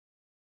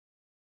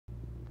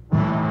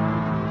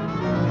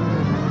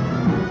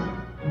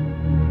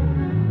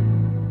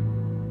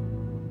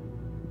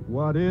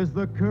What is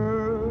the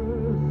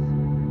curse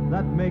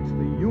that makes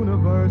the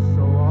universe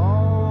so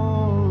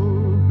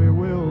all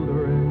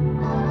bewildering?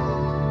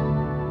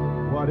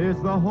 What is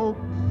the hoax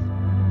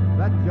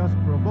that just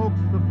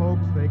provokes the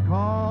folks they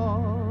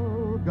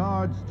call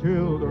God's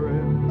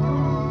children?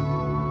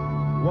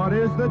 What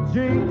is the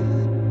jinx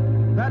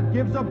that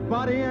gives a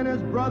body and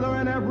his brother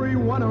and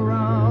everyone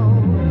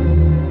around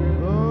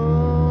the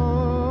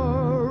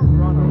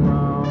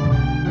runaround?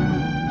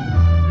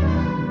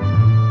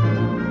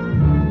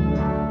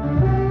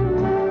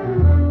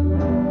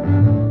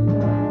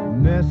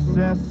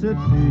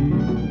 Necessity,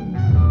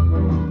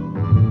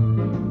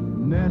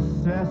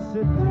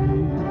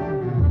 necessity,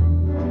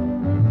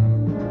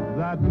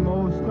 that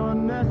most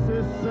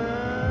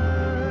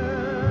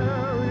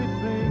unnecessary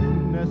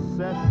thing,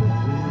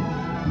 necessity.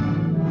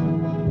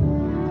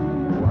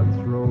 What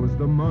throws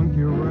the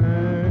monkey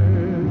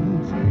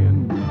wrench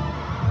in a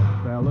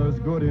fella's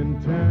good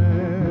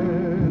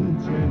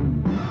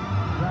intention?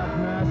 That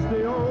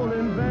nasty old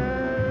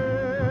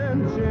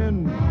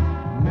invention,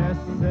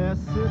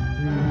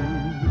 necessity.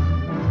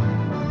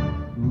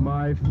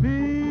 My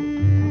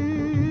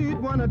feet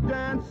wanna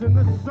dance in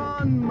the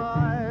sun,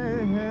 my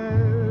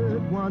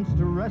head wants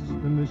to rest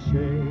in the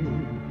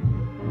shade.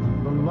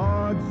 The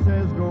Lord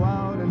says go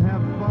out and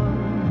have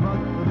fun, but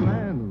the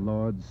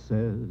landlord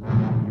says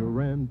your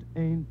rent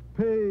ain't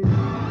paid.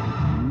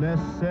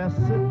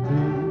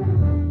 Necessity,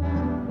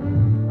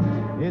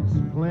 it's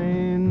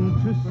plain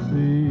to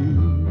see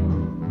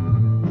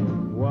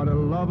what a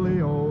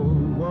lovely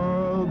old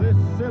world this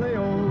silly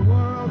old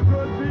world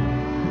could be.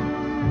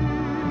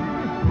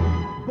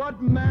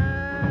 But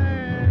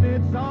man,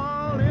 it's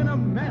all in a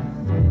mess,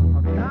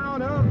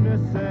 account of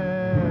necessity.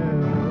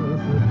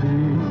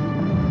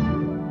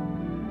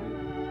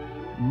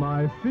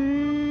 My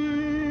feet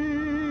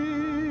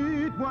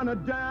wanna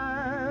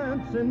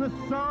dance in the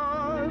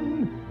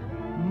sun,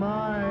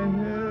 my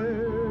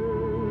head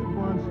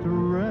wants to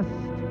rest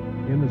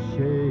in the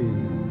shade.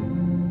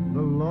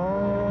 The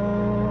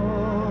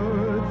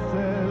Lord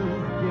says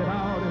get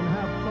out and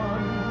have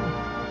fun,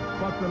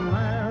 but the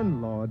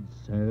landlord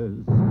says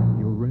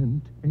your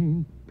rent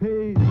ain't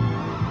paid.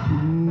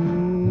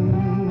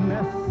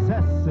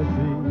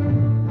 Necessity,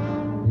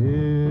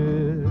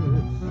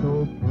 it's so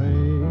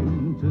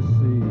plain to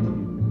see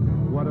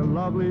what a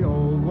lovely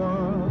old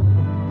world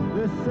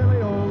this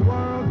silly old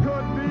world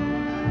could be.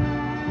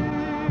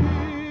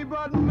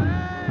 But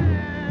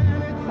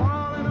man, it's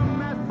all in a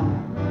mess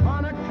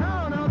on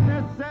account of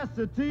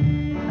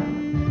necessity.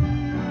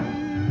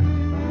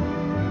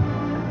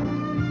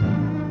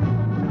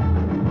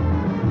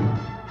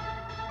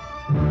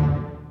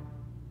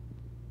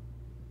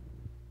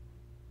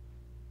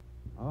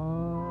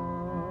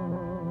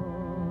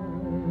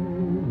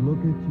 Look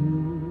at you,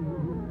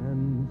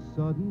 and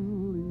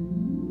suddenly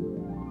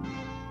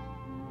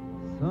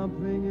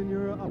something in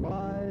your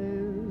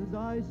eyes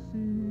I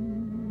see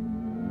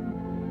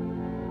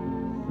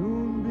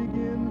soon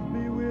begins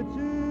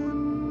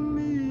bewitching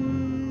me.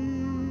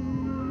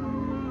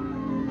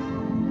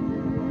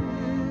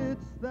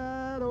 It's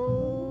that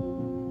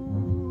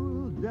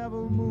old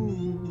devil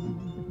moon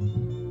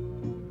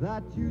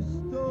that you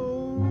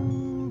stole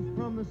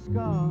from the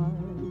sky.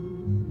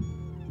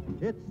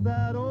 It's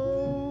that old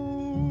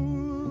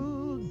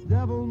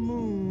devil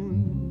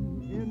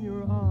moon in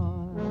your eyes.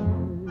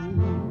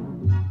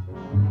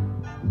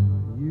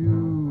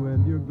 You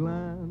and your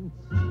glance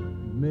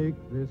make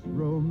this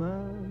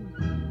romance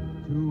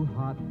too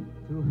hot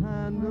to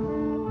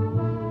handle.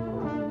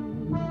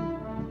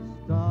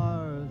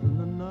 Stars in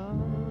the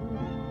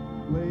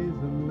night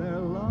blazing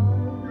their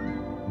light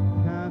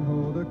can't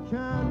hold a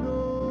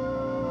candle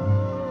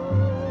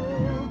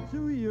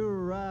to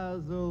your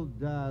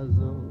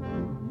razzle-dazzle.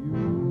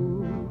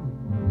 You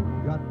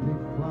got me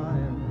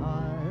flying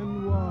high and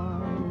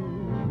wide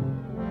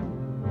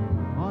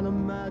on a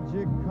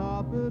magic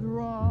carpet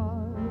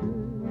ride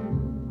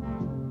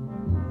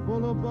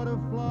full of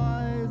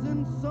butterflies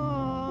inside.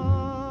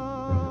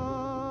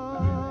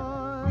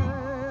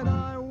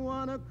 I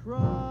wanna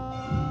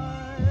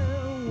cry,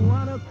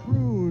 wanna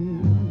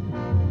croon,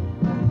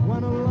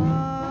 wanna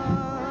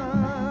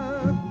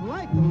laugh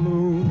like a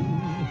loon.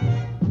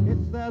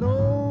 It's that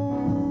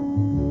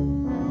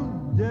old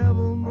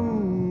devil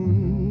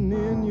moon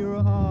in your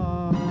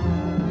eyes.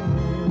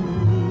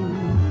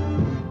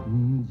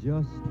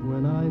 Just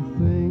when I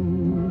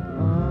think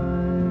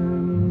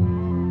I'm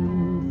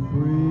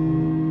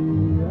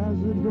free as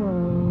a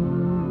dove,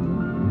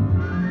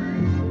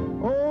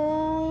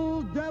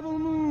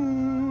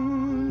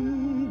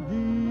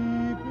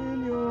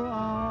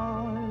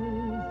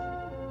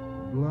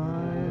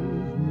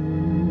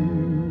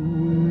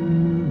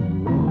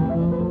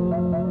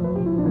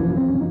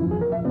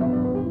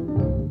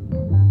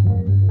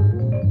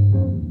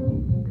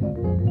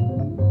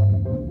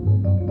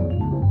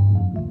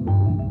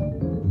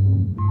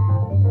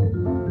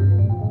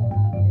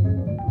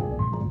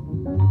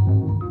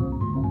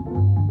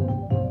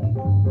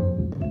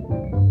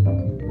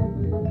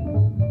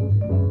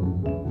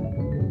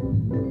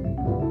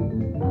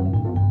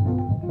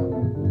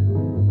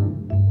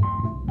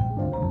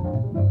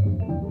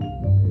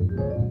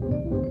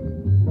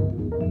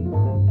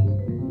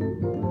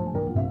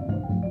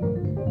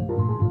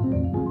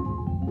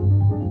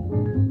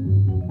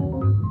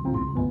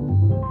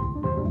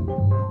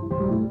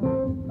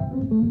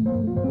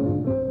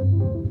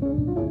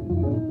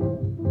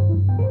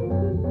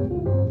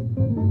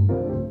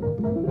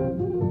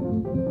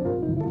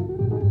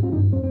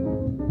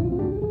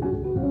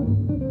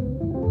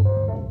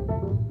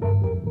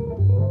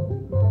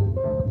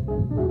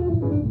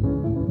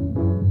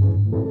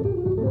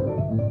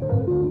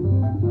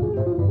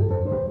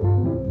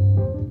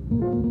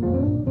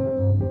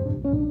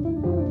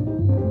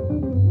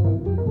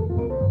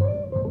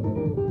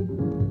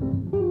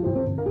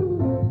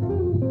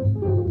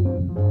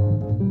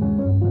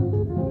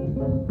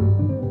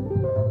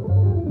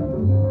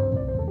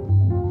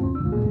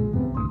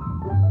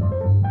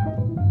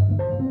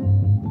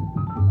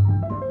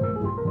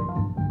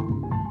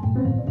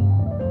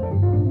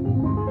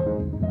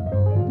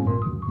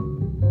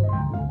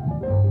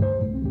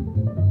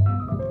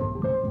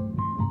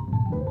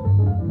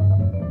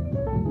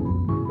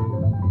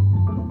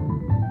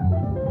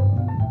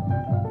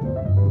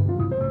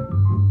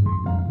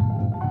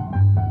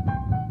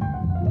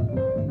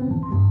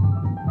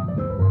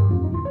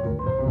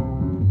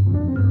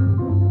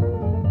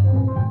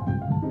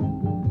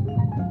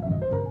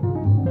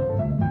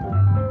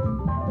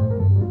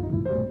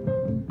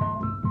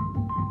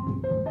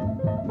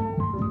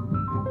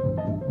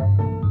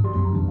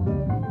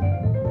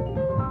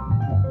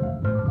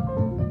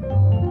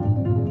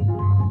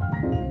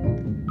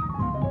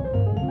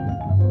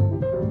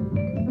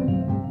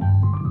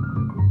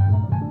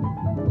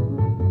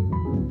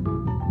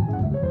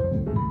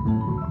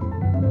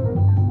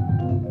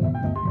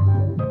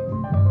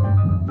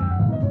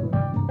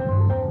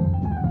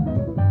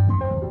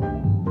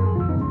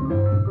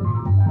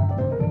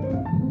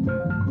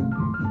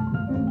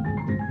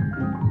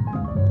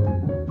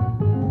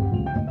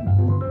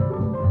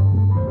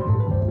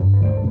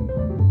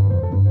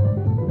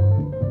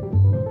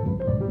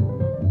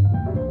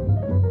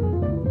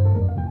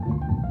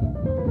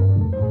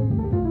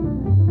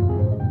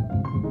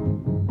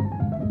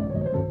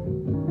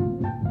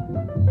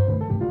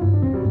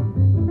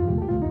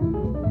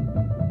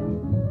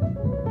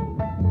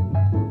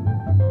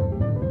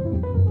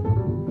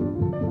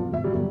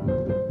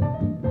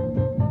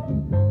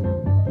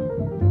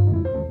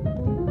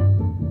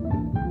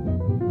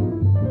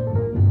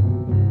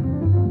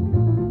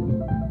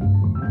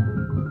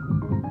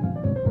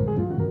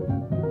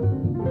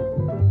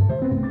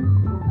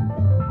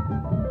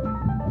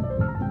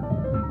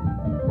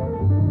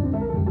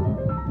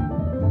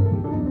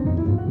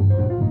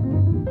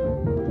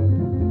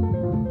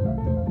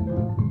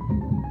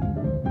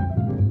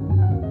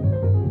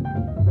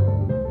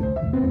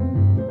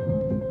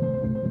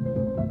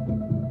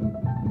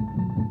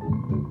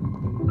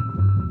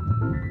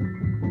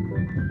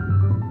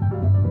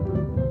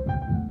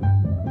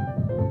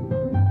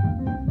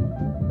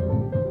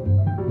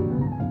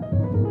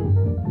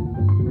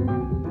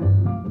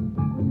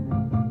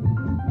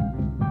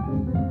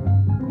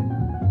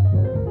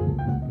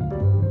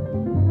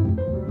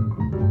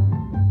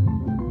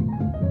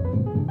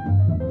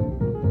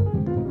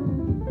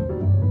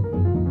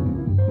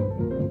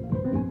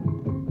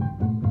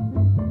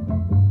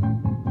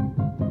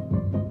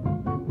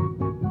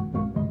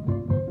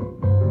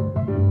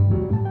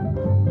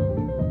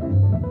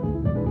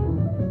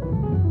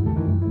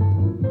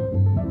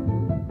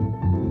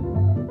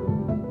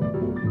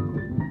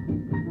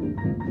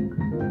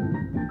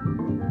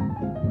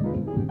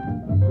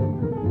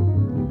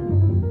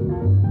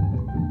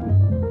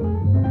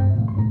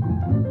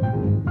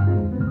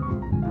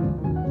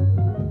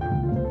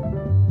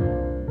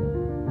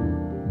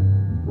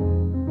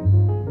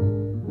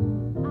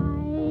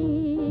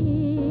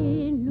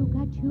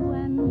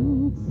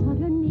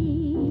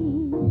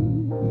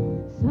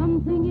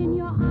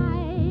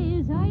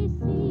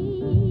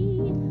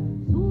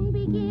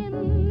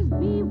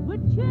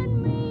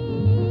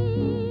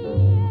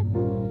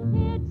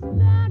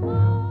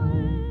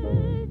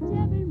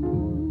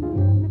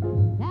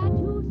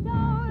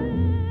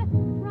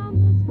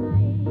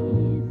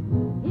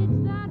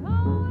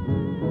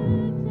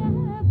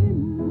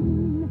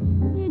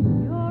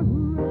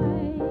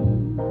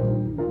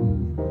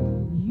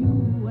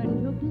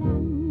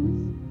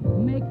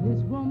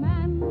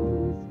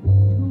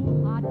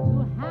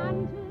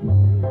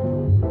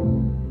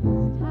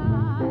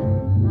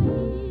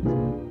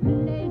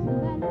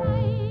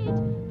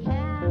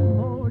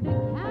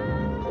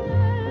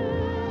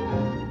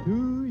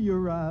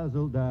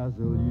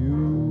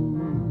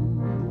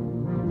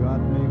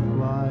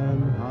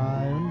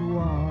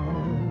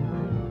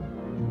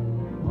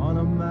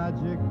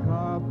 magic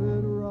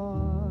carpet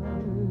ride,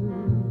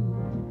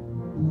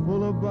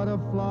 full of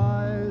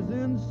butterflies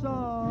inside.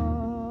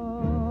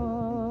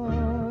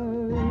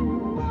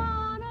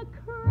 Wanna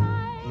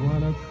cry,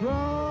 Wanna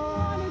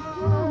cry,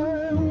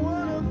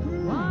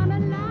 wanna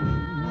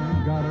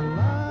laugh, gotta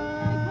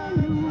laugh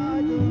like a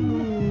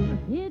moon.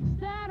 it's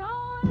that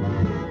old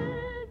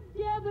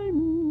devil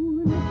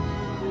moon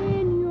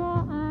in your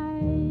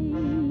eyes.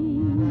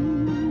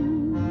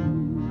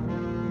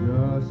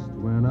 Just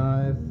when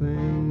I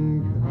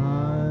think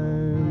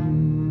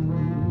I'm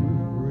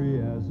free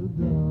as a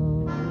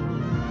dove,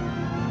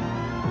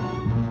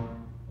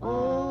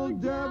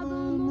 old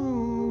devil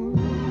moon,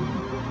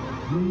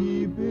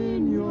 deep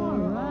in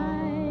your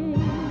eyes,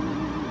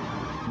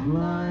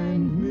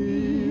 blind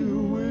me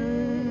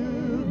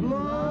with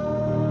love.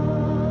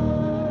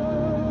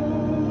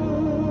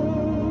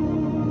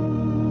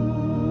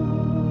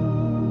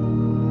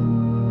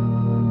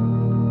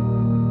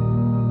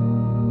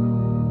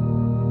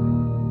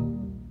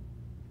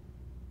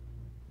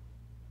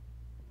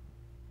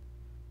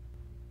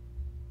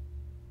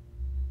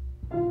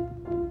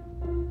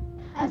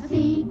 A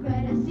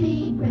secret,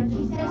 she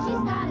says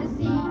she's got a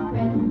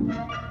secret.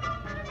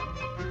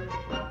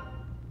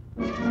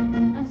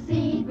 A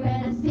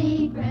secret,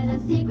 a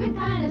secret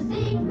kind of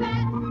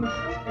secret.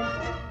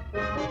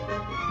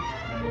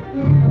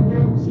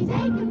 She's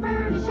aching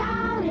for to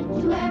shout it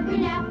to every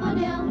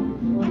daffodil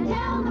and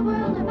tell the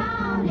world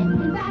about it.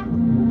 In fact,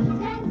 she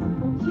says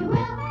she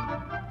will.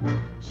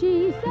 She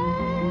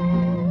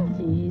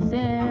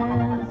says,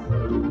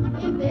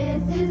 If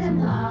this isn't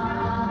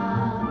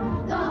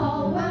love, the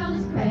whole world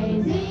is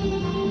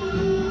crazy.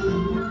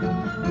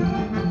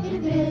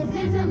 If this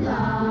isn't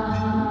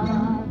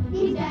love,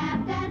 he's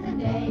daft as a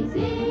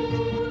daisy.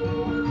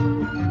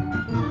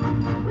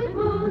 With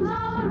moons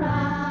all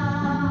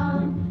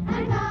around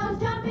and clouds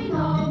jumping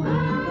over,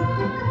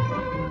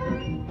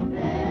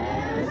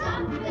 there's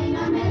something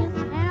amiss.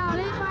 and I'll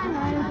leave my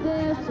hand if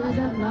this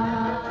isn't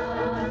love.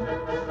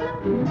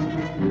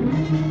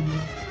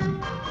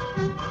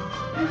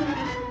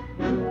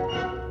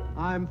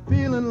 I'm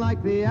feeling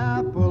like the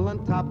apple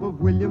on top of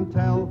William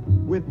Tell.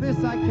 With this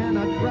I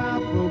cannot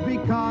grapple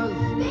because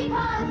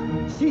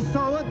she's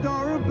so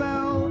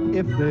adorable.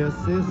 If this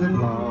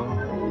isn't love,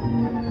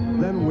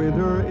 then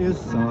winter is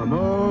summer.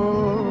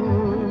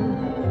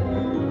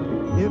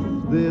 If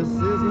this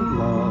isn't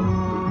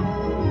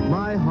love,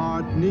 my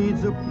heart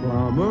needs a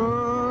plumber.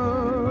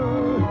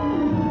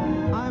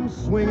 I'm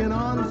swinging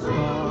on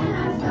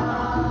stars,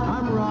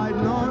 I'm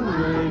riding on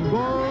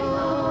rainbows,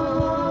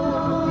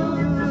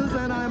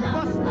 and I'm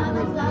busting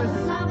with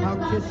this.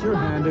 I'll kiss your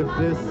hand if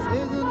this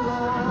isn't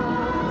love.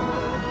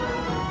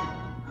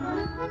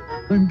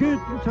 I'm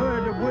getting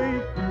tired of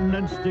waiting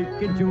and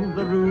sticking to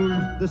the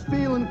rules. This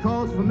feeling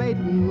calls for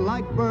mating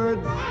like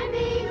birds And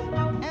these,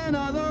 and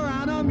other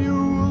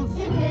animals.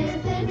 if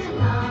this isn't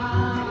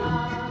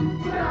love,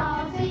 we're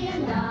all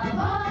seeing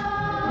double.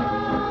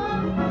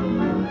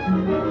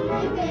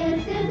 If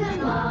this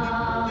isn't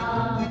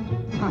love,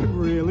 I'm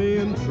really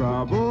in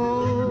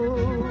trouble.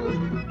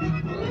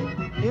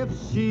 If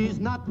she's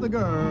not the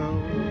girl,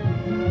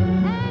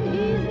 And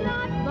he's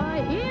not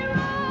the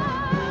hero.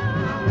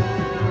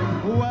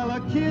 well, a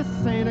kiss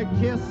ain't a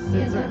kiss,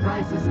 it's a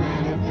crisis,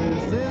 man, if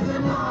this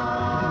isn't love.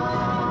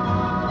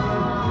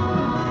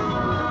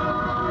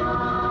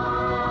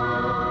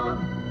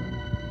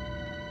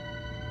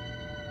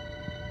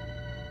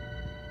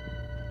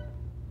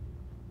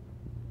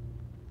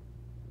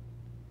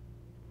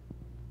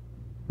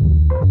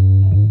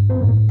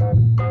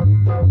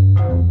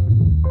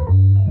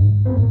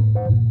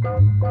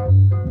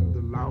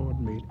 The Lord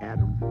made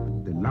Adam,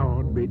 the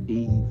Lord made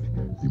Eve.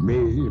 He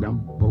made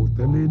them both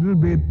a little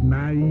bit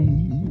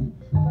naive.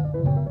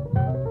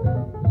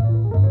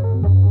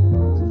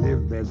 They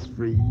lived as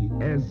free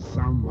as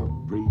summer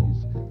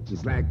breeze,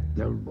 just like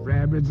the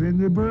rabbits and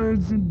the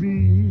birds and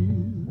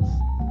bees.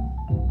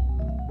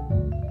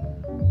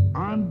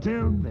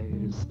 Until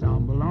they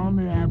stumble on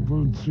the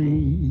apple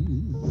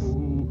trees.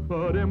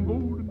 Oh, them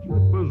golden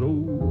slippers,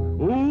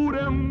 oh,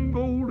 them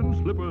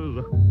golden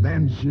slippers.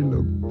 Then she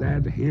looked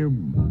at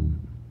him,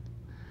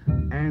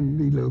 and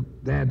he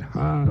looked at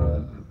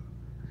her,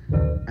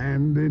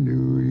 and they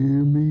knew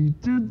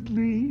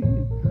immediately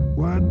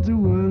what the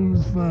world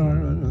was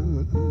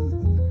for.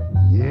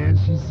 Yeah,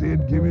 she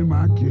said, give me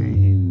my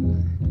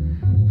cane,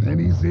 and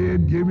he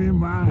said, give me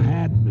my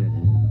hat,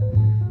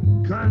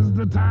 'cause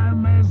the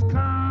time has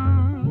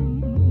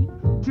come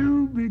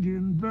to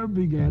begin the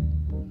begat.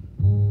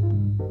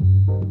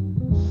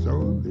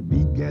 So the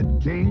begat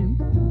Cain,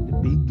 the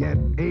begat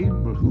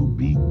Abel, who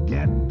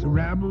begat the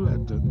rabble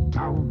at the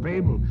Tower of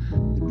Babel.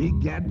 The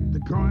begat the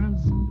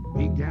coins, the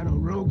begat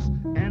O'Rourke's,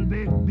 and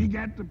they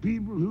begat the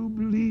people who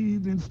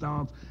believed in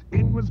stars.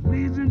 It was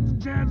pleasing to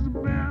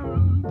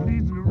Jezebel,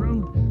 pleasing the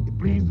root, it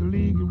pleased the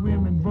League of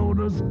Women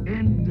Voters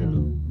in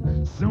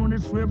Duluth. Soon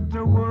it swept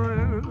the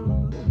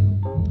world,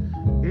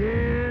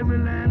 every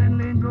land and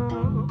lingo,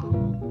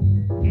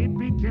 it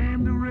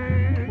became the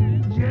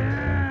rage.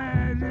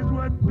 Yeah, it's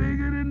what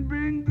bigger than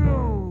bingo.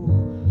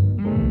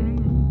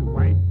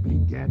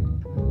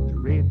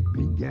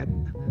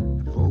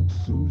 begat. The folks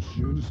who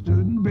should have stood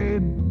in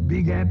bed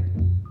begat.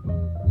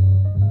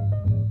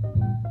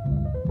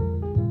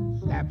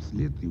 Laps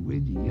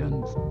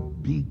Lithuanians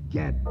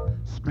begat.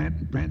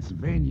 Scranton,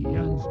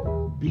 Pennsylvanians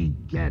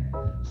begat.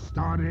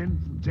 Starting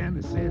from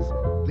Genesis,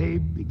 they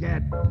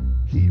begat.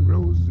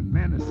 Heroes and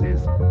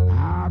menaces,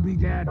 I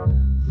begat.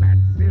 Flat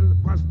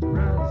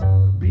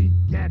filibusterers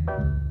begat.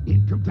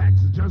 Income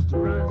tax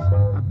adjusters,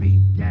 I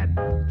begat.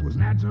 'Twas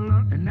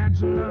natural and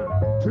natural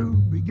to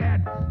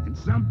begat. And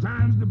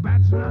sometimes the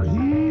bachelor,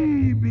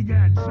 he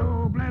begat.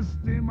 So bless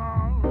them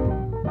all,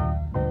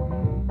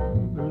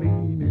 the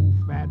lean and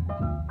fat,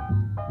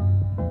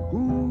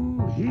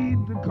 who heed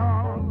the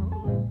call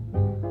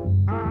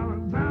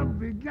of the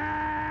begat.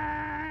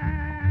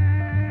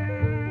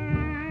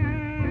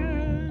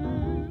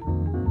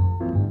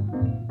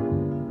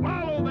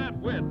 Follow that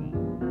wedding.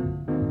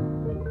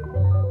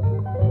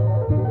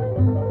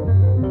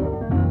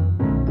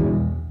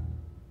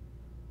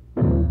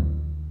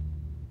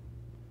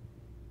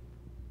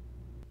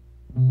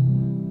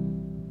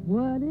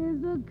 What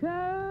is the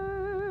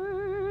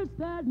curse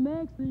that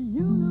makes the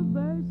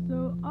universe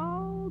so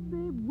all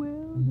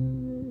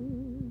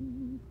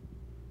bewildering?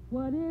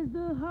 What is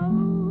the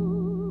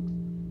hoax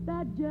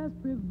that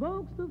just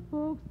provokes the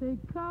folks they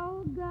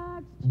call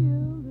God's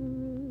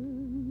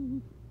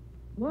children?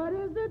 What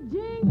is the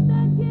jinx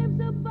that gives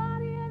a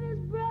body and his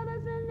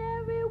brothers and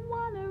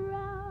everyone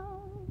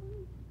around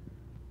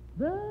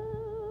the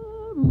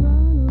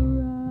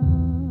runaround?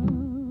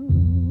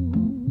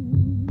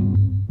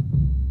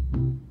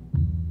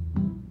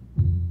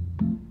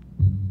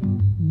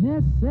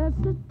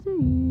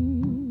 Necessity,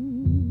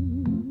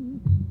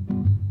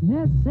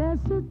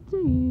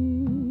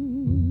 necessity.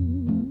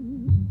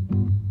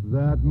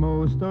 That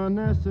most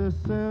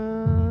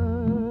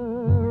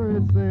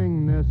unnecessary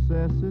thing,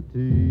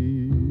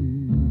 necessity.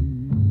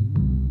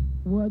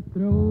 What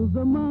throws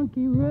a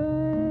monkey wrenching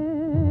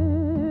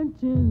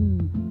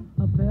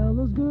a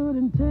fellow's good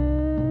intention?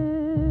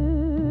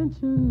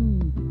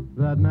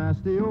 That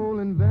nasty old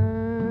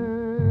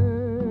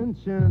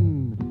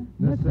invention,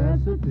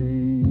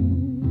 necessity.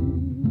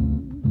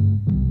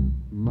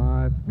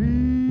 My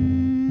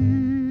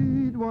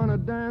feet want to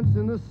dance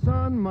in the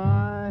sun,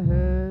 my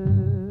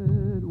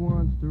head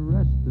wants to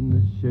rest in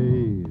the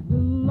shade. The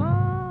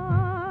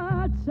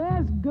Lord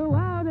says go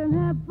out and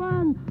have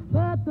fun,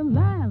 but the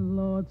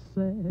landlord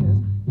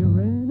says your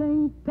rent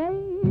ain't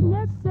paid.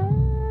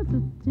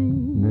 Necessity.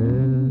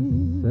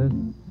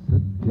 Necessity.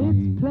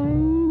 It's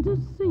plain to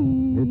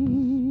see.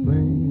 It's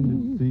plain to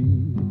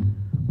see.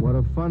 What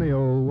a funny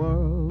old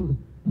world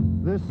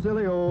this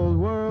silly old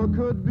world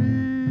could be.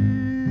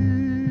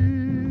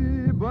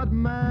 But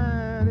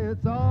man,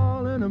 it's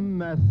all in a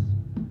mess,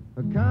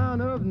 a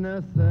kind of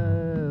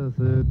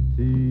necessity.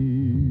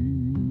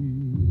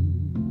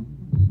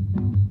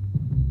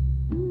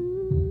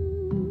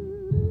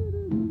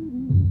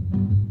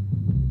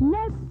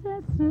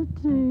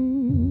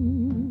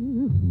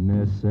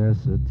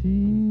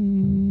 Necessity.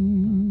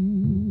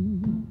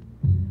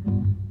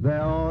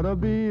 There ought to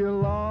be a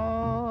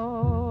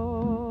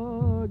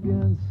law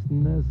against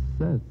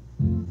necessity.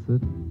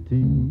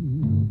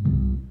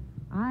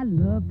 I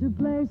love to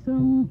play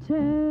some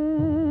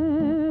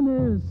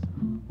tennis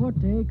or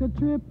take a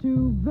trip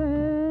to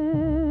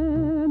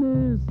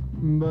Venice.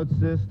 But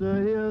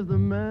sister, here's the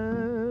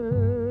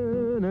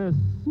menace.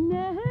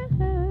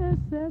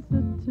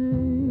 Necessity.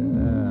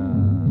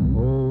 Yeah.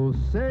 Old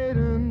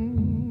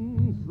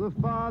Satan's the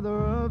father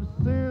of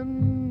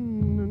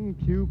sin, and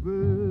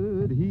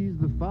Cupid, he's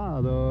the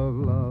father of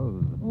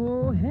love.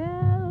 Oh,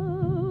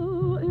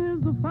 hell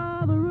is the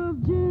father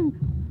of gin,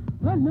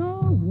 but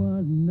no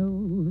one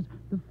knows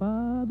the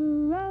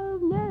father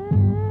of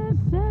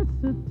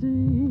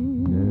necessity.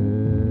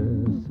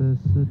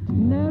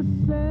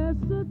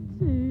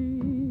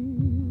 Necessity.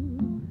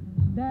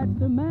 That's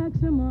the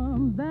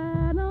maximum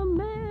that a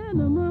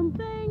minimum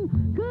thing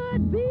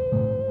could be.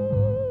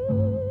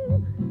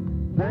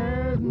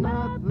 There's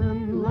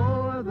nothing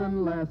lower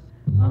than less,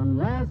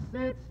 unless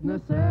it's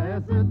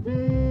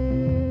necessity.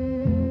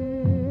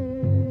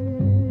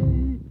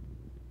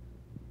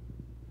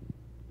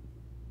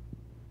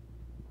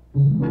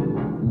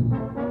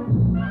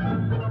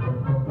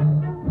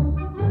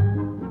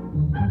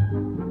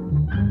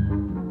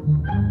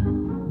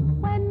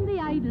 When the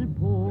idle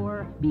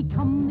poor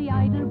become the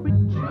idle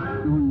rich,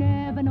 you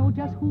never know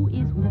just who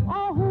is who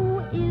or who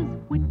is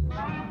which.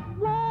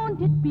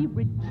 Won't it be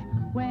rich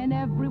when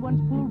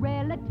everyone's poor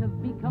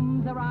relative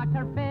becomes a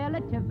rocker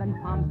relative and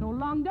palms no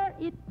longer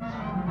itch?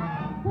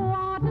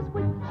 What is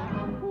which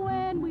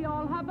when we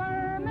all have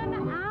ermine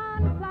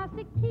and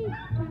plastic teeth?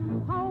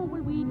 How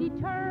will we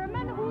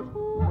determine who's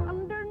who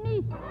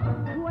underneath?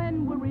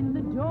 When we're in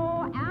the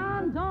dough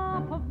and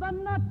off of the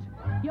nut,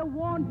 you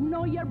won't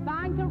know your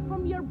banker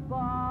from your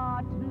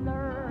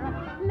butler.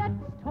 Let's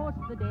toast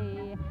the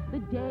day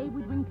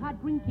we drink our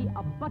drinky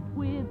up, but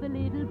with a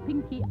little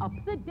pinky up,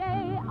 the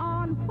day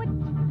on which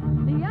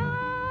the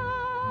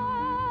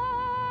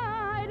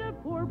idle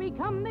poor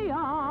become the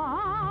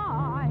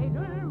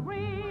idle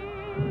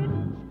rich.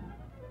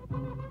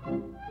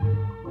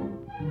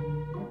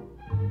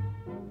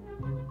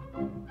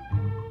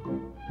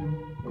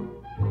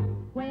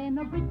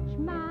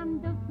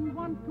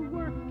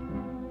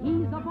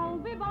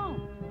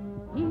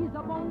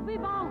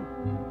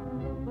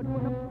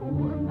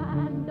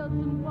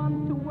 doesn't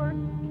want to work.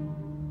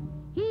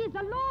 He's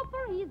a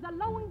loafer, he's a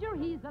lounger,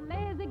 he's a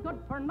lazy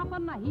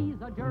good-for-nothing,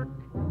 he's a jerk.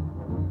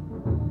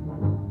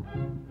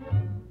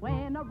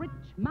 When a rich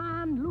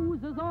man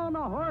loses on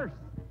a horse,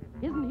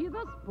 isn't he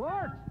the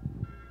sport?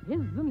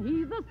 Isn't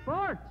he the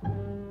sport?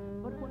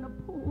 But when a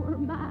poor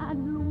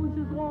man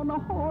loses on a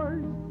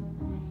horse,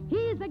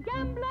 he's a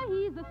gambler,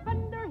 he's a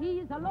spender,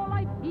 he's a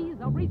lowlife, he's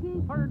a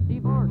reason for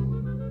divorce.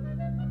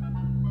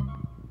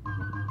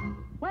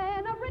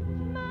 When a rich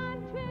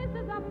man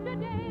chases after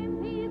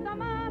dames, he's a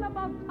man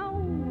about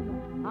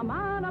town, a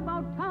man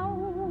about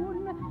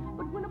town.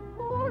 But when a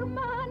poor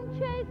man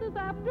chases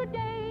after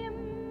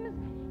dames,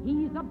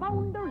 he's a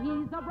bounder,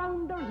 he's a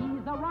rounder,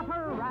 he's a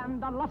rotter,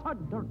 and a lot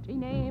of dirty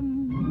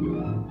names.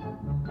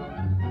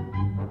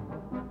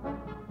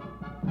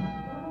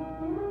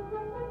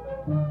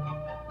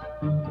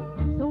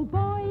 So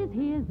boys,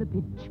 here's the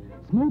pitch.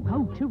 Smoke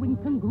out your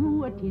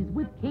incongruities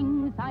with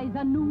king-size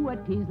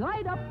annuities.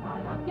 Light up,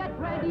 get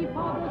ready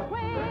for the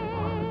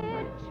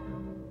switch.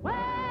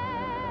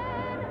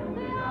 When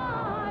the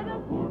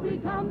idle poor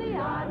become the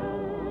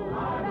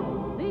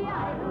idle, the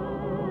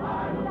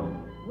idle.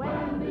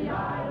 When the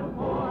idle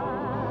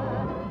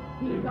poor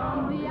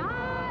become the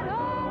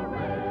idle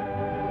rich.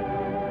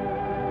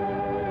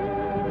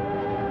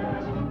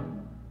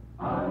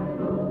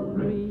 Idle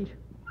rich.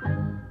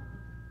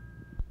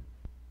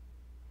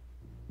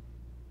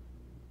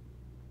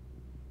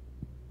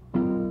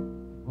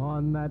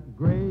 On that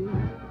great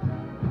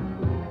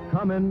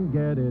come and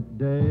get it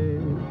day,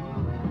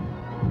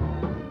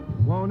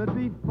 won't it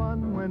be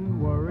fun when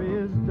worry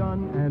is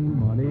done and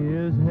money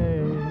is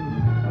hay?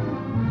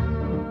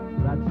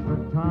 That's the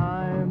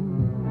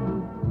time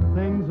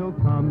things will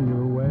come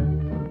your way.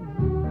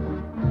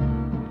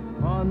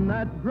 On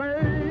that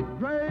great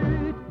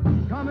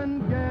come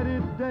and get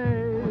it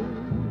day,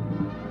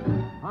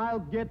 I'll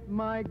get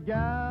my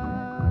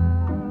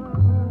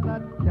gal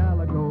that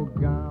calico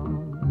gown.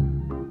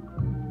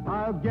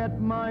 I'll get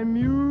my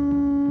mule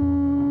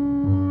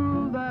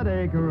that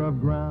acre of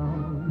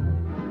ground.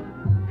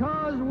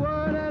 'Cause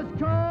word has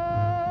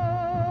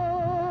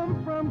come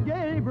from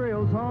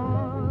Gabriel's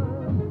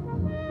horn.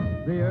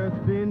 The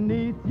earth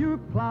beneath you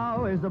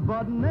plow is a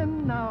button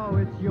and now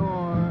it's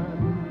yourn.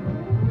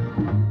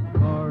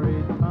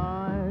 Glory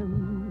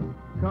time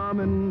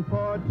coming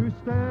for to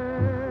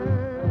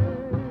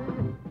stay.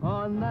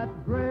 On that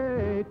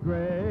great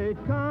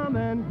come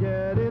and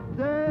get it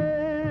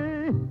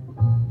day.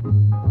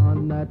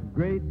 On that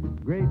great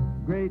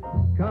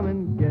come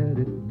and get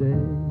it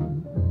day.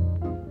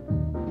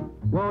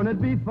 Won't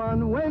it be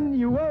fun when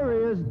your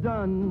worry is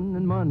done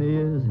and money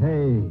is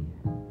hay?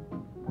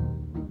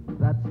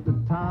 That's the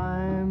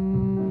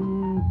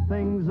time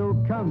things will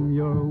come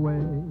your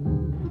way.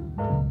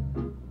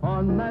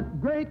 On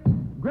that great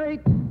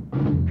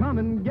come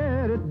and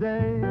get it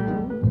day,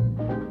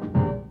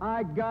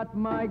 I got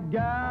my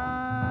gal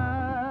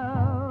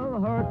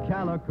her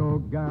calico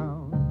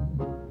gown.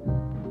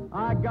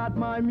 I got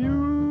my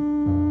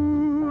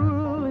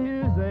mule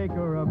his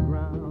acre of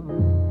ground.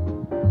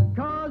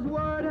 'Cause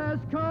word has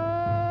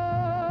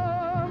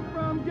come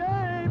from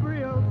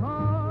Gabriel's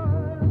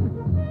horn.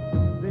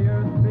 The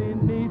earth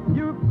beneath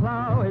you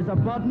plow is a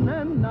button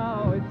and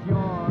now it's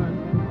yourn.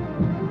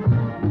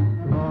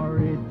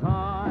 Glory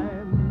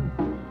time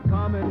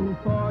coming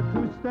for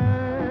to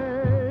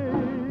stay.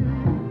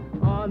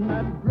 On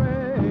that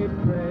great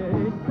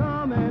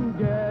come and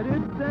get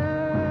it day.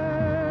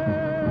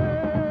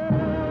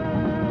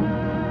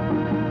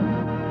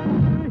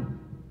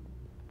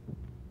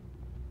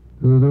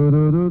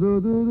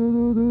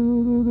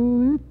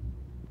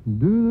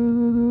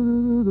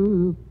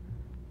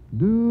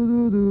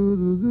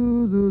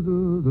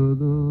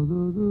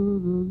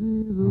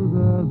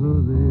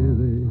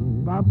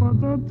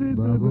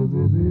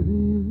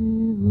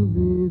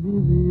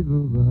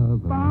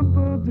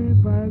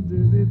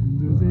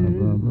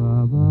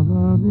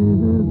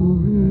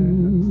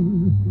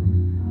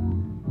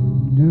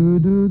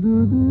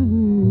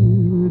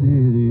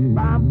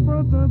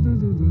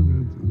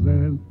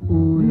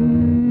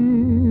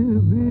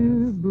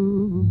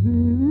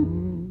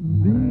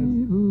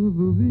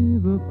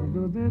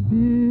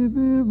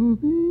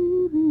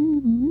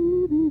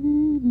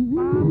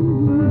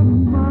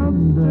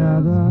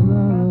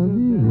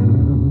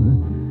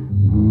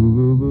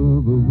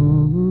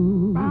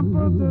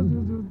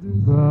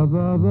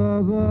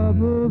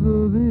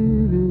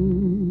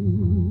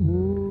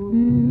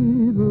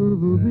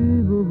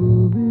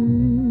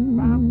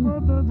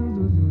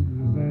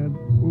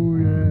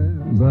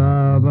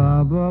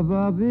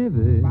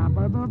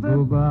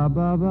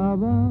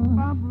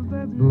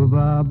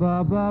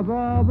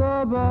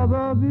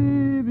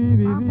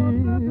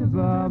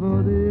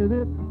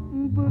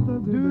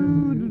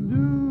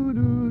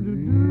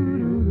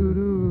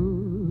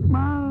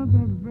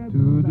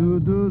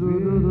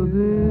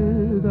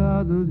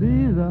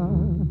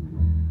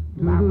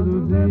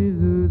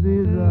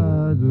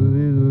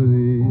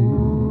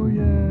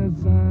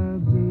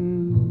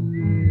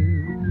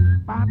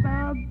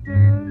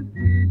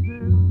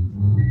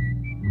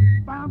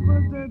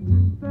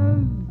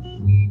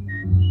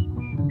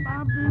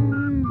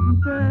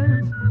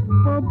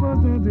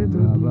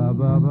 ba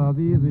ba ba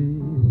bee bee,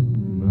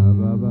 ba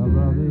ba ba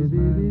ba bee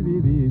bee bee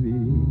bee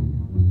bee.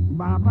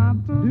 Ba ba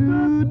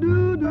Do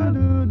do do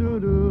do do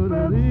do do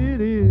dee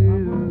dee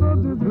do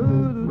do do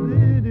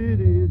dee dee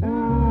dee do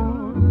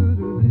do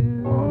do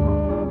dee.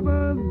 Oh,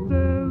 but